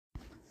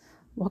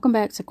Welcome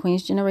back to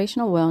Queen's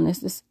Generational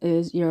Wellness. This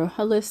is your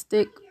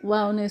holistic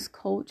wellness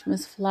coach,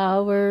 Miss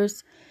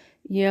Flowers,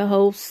 your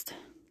host,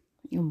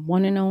 your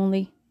one and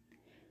only.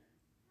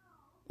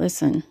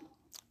 Listen,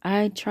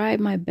 I tried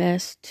my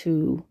best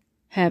to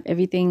have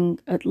everything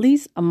at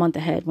least a month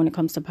ahead when it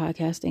comes to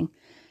podcasting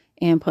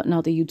and putting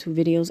out the YouTube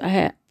videos. I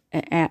had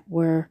an app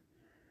where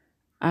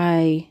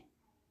I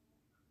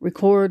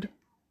record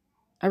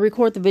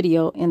the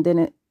video and then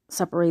it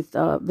separates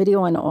the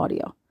video and the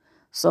audio.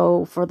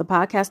 So for the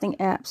podcasting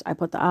apps, I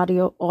put the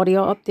audio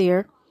up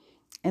there.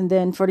 And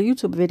then for the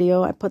YouTube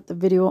video, I put the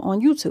video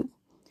on YouTube.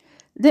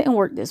 It didn't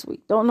work this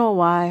week. Don't know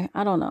why.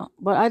 I don't know.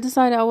 But I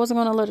decided I wasn't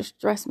going to let it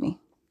stress me.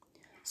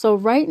 So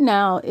right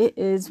now it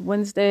is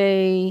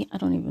Wednesday.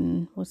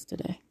 What's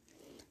today?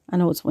 I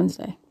know it's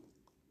Wednesday.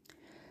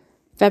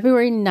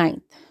 February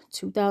 9th,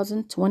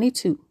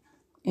 2022.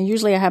 And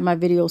usually I have my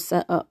videos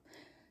set up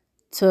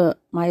to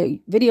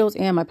my videos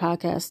and my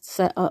podcast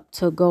set up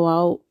to go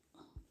out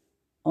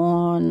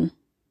on,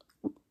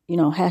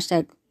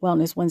 hashtag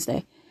Wellness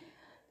Wednesday.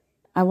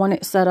 I want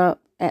it set up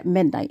at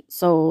midnight.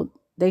 So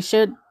they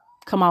should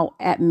come out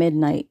at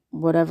midnight,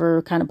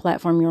 whatever kind of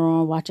platform you're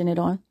on watching it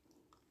on.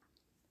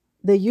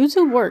 The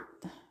YouTube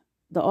worked.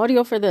 The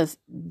audio for this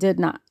did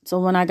not.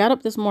 So when I got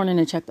up this morning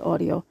and checked the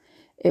audio,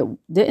 it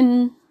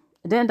didn't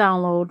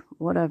download,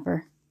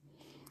 whatever.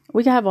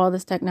 We can have all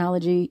this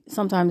technology.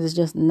 Sometimes it's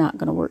just not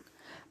going to work.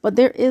 But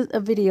there is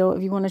a video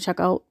if you want to check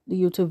out the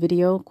YouTube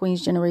video,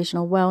 Queen's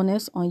Generational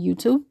Wellness on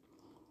YouTube.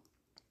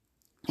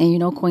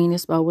 And Queen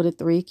is spelled with a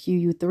 3,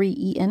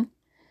 Q-U-3-E-N.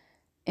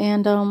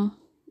 And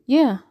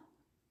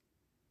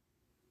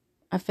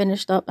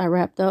I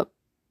wrapped up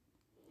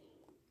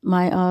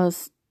my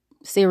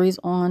series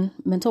on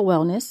mental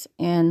wellness,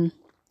 and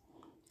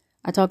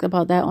I talked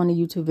about that on the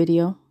YouTube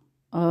video,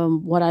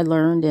 what I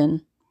learned,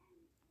 and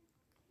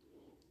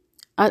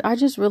I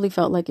just really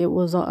felt like it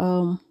was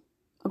a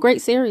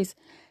great series,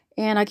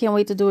 and I can't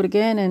wait to do it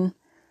again. And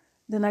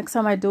the next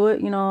time I do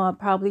it, I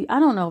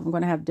don't know if I'm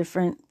going to have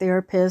different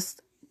therapists,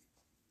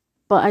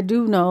 but I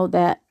do know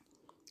that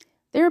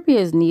therapy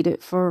is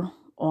needed for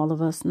all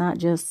of us, not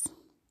just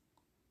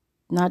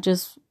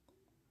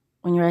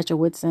when you're at your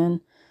wit's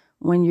end,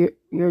 when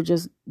you're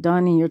just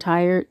done and you're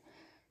tired.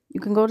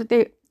 You can go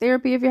to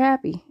therapy if you're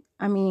happy.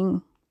 I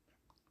mean,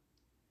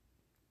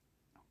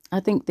 I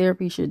think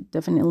therapy should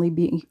definitely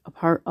be a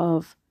part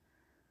of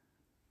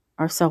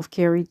our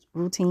self-care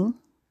routine.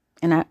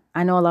 And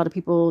I know a lot of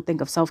people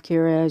think of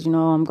self-care as,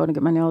 I'm going to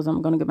get my nails,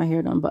 I'm going to get my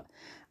hair done. But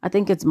I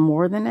think it's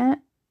more than that,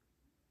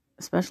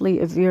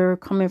 especially if you're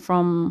coming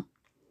from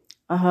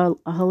a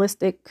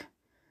holistic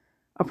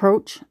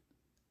approach.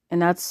 And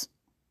that's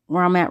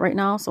where I'm at right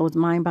now. So it's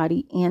mind,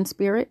 body, and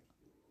spirit.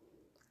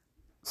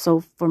 So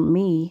for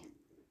me,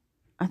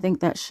 I think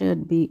that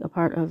should be a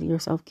part of your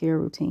self-care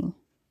routine.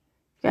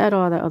 You add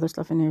all that other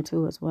stuff in there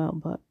too as well,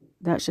 but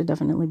that should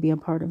definitely be a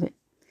part of it.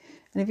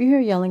 And if you hear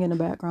yelling in the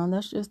background,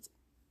 that's just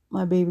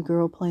my baby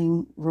girl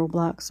playing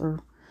Roblox or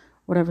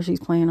whatever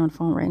she's playing on the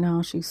phone right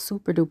now. She's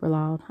super duper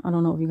loud. I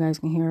don't know if you guys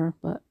can hear her,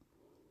 but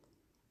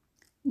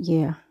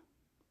yeah.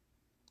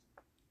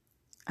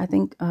 I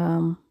think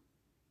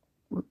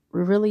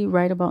we're really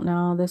right about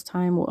now, this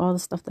time, with all the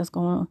stuff that's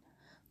going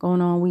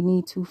on. We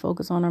need to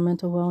focus on our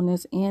mental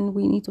wellness, and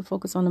we need to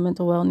focus on the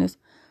mental wellness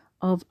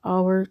of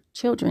our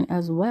children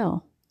as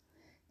well.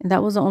 And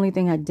that was the only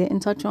thing I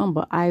didn't touch on,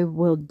 but I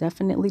will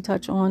definitely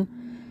touch on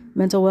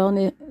mental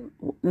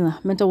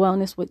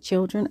wellness with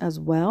children as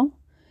well,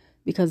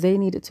 because they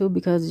need it too.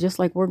 Because just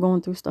like we're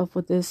going through stuff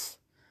with this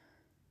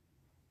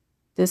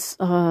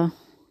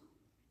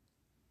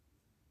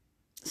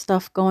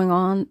stuff going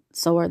on,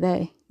 so are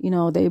they.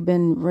 They've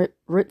been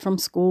ripped from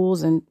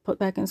schools and put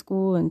back in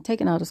school and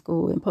taken out of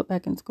school and put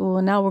back in school.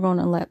 And now we're going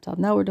on a laptop.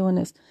 Now we're doing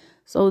this.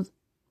 So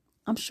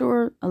I'm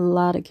sure a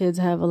lot of kids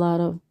have a lot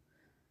of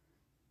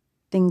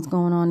things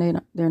going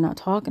on. They're not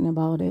talking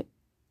about it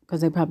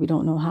because they probably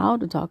don't know how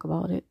to talk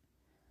about it.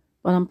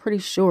 But I'm pretty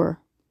sure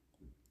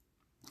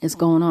it's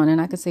going on. And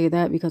I can say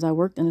that because I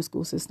worked in the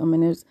school system.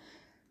 And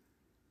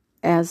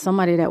as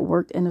somebody that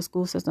worked in the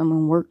school system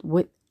and worked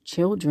with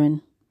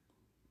children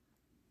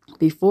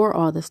before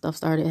all this stuff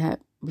started,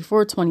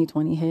 before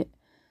 2020 hit,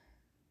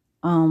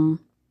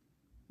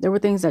 there were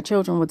things that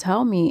children would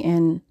tell me,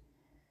 and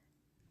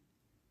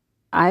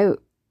I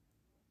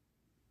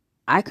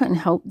couldn't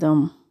help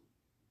them.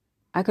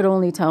 I could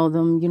only tell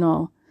them,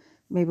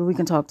 maybe we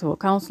can talk to a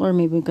counselor,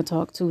 maybe we could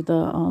talk to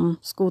the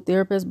school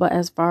therapist. But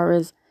as far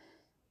as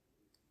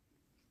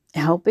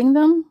helping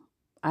them,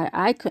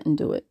 I couldn't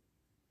do it.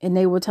 And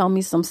they would tell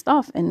me some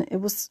stuff, and it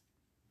was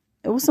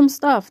some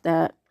stuff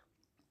that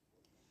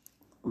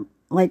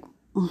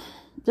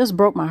just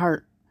broke my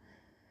heart.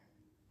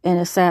 And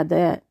it's sad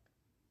that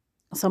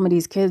some of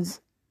these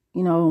kids,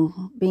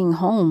 being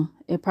home,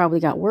 it probably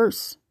got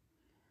worse.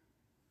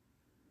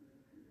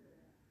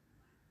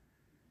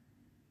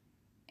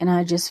 And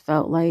I just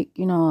felt like,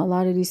 a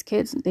lot of these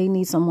kids, they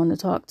need someone to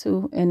talk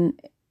to. And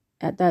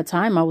at that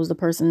time, I was the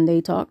person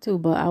they talked to,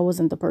 but I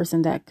wasn't the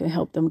person that could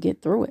help them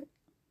get through it.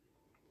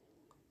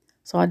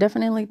 So I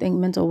definitely think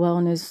mental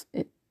wellness,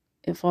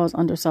 it falls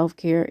under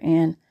self-care.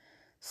 And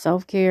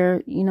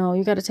self-care, you know,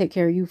 you got to take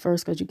care of you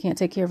first, because you can't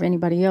take care of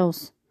anybody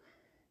else.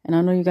 And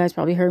I know you guys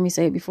probably heard me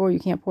say it before, you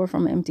can't pour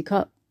from an empty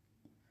cup.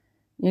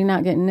 You're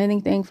not getting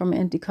anything from an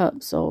empty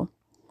cup. So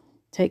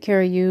take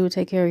care of you,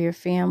 take care of your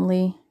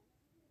family,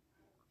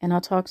 and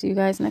I'll talk to you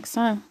guys next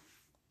time.